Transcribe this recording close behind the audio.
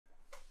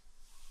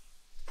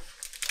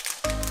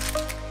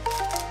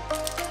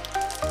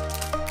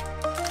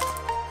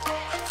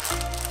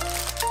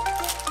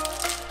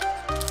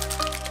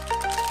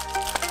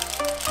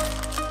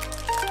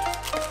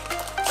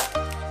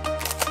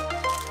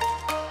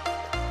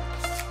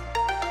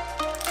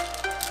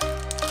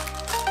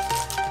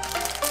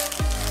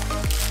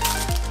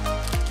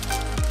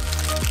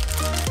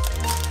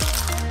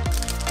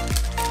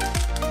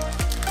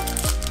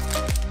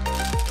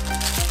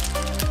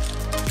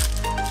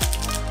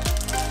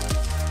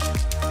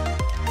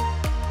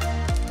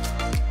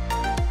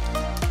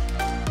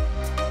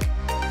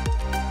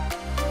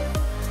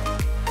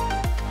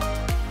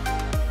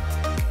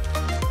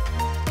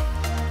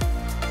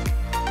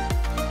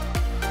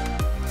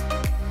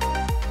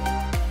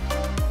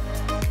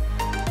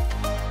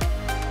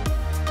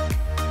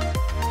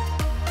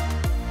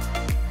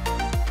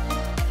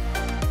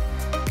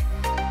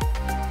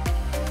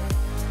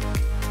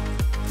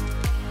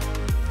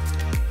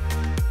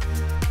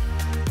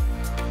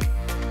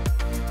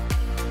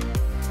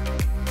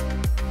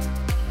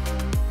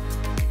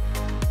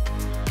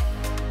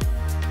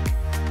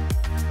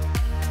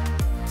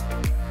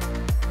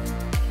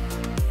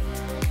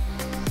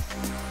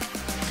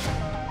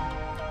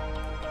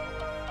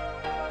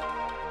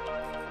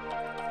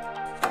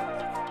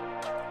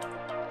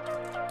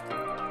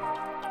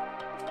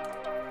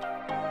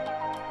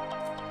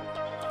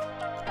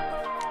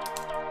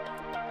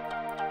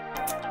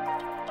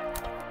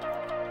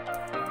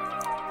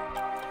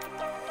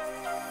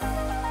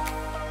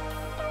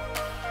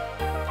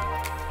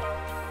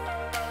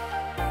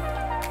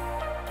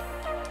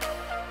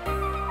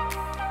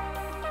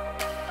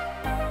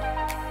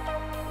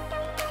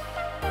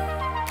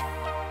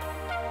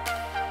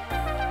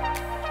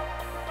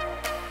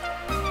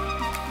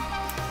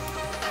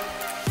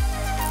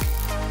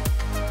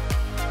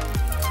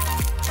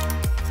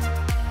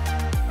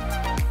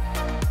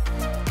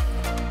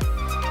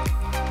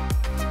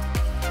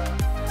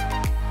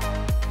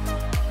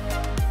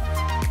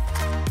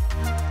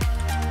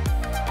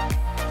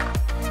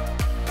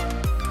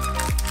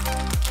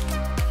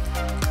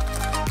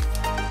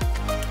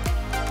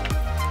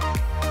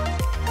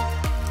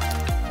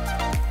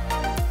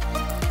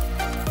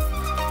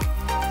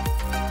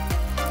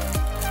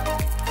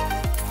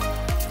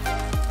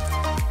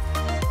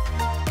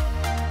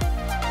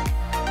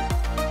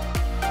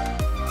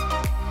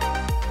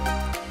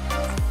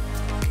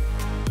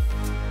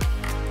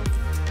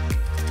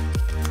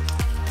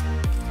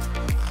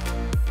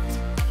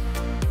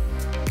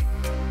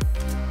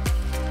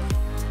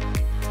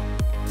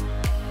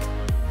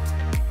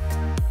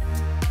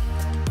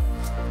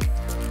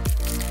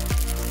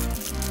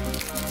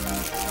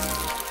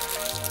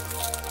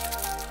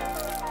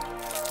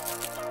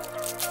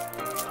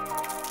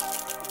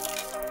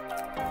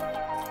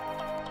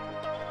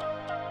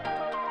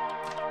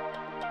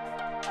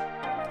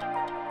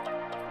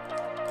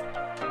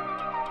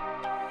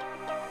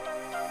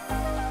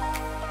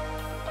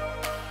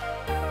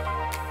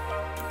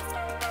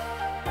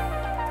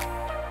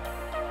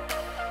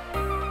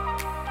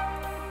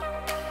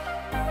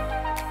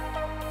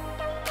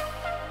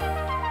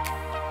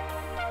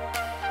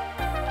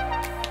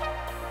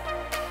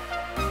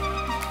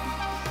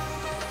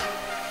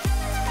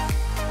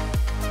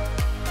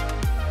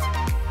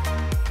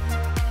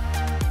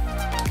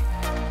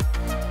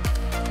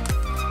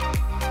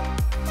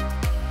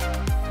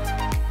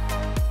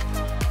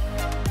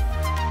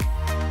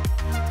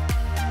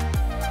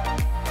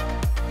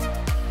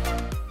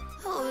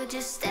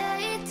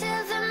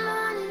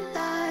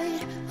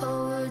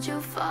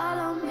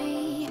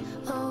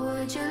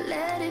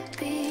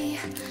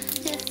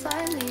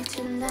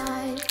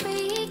tonight.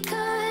 We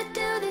could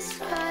do this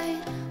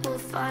right. We'll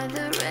find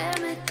the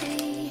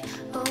remedy.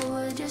 Or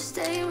would you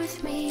stay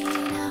with me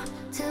now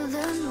till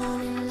the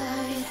morning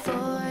light?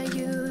 Before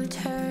you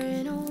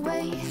turn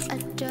away, I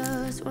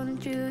just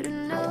want you to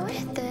know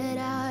that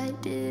I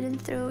didn't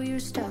throw your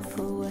stuff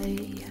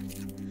away.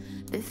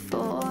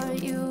 Before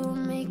you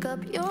make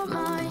up your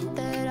mind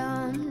that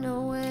I'm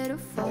nowhere to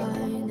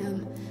find,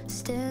 I'm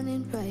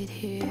standing right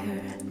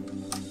here.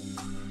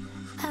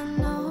 I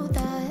know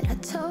that I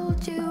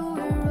told you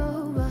we're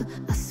over.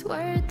 I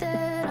swear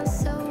that I'm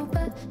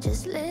sober.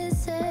 Just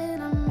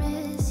listen, I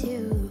miss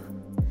you.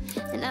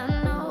 And I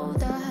know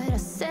that I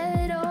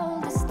said all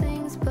these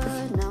things,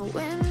 but now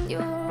when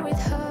you're with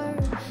her,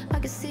 I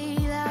can see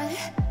that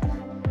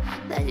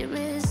you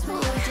miss me.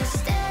 Would you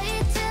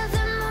stay till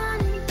the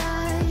morning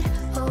light?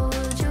 Or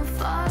would you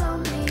follow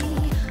me?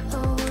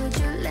 Or would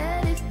you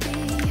let it be?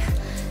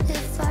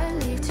 If I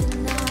leave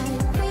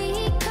tonight, we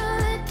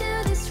could do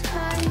this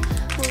right.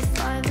 We'll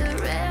find the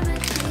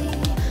remedy.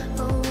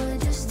 Or would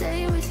you stay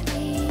with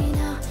me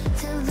now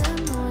till the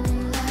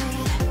morning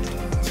light?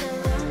 Till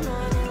the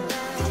morning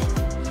light.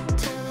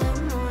 Till the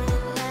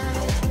morning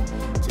light.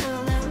 Till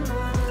the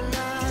morning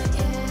light,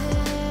 yeah.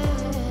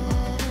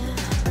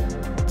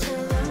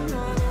 Till the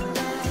morning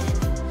light.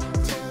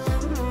 Till the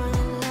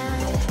morning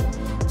light.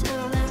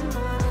 Till the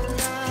morning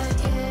light,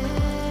 yeah.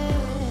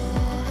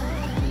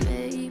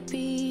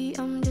 Maybe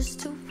I'm just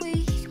too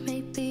weak.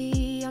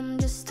 Maybe I'm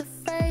just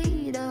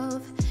afraid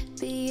of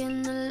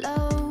being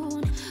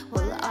alone.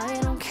 Well, I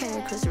don't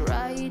care, 'cause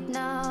right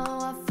now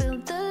I feel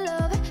the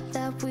love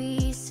that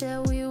we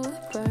said we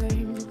would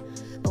burn.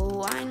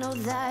 Oh, I know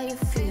that you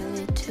feel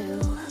it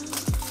too.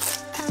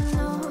 I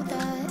know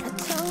that I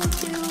told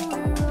you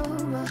we're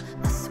over.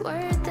 I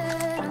swear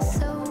that I'm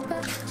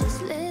sober. Just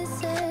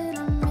listen,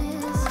 I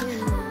miss you.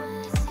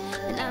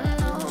 And I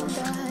know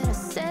that I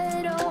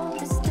said all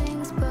these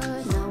things, but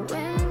now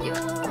when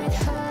you're with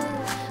her,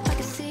 I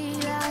can see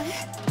that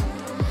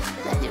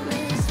you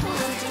miss me.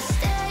 Would you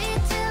stay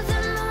till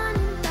the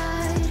morning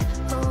light?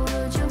 Or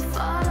would you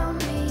follow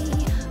me?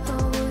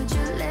 Or would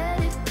you let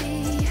it be?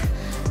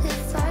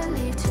 If I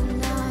leave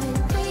tonight,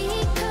 we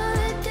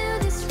could do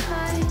this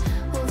right.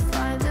 We'll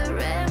find the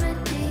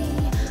remedy.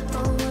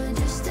 Or would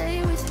you stay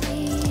with me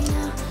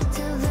now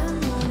till the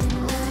morning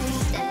light?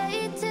 Stay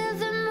till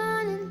the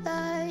morning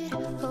light.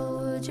 Or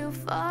would you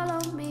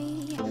follow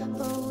me?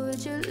 Or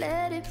would you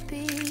let it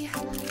be?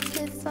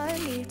 If I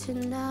leave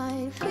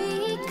tonight, we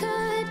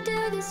could do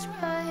this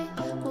right.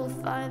 We'll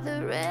find the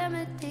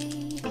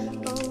remedy.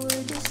 Or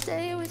would you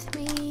stay with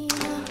me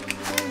now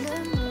till the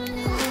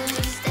morning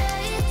light?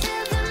 Stay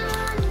till the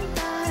morning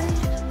light.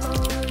 Or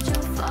would you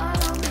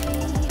follow me?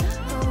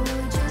 Or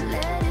would you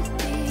let it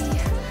be?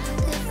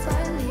 If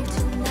I leave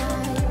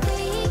tonight,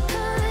 we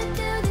could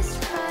do this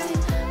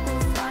right.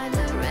 We'll find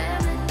the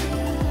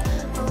remedy.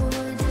 Or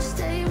would you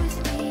stay with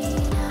me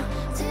now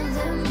till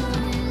the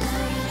morning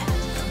light?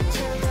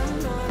 Till the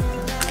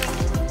morning light.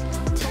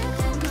 Till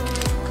the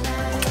morning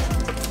light.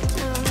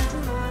 Till the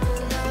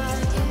morning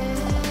light, yeah.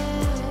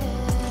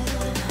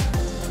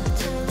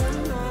 Till the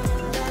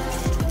morning light.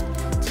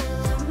 Till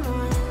the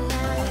morning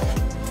light.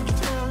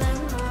 Till the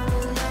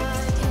morning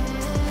light,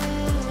 yeah.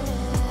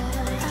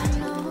 I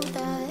know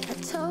that I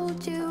told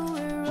you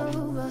we're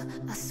over.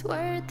 I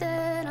swear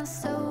that I'm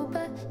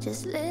sober.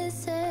 Just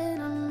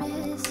listen, I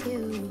miss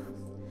you.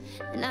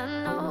 And I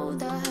know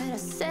that I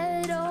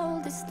said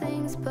all these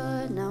things,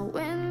 but now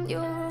when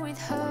you're with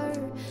her,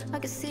 I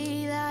can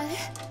see that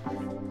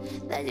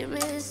you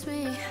miss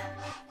me.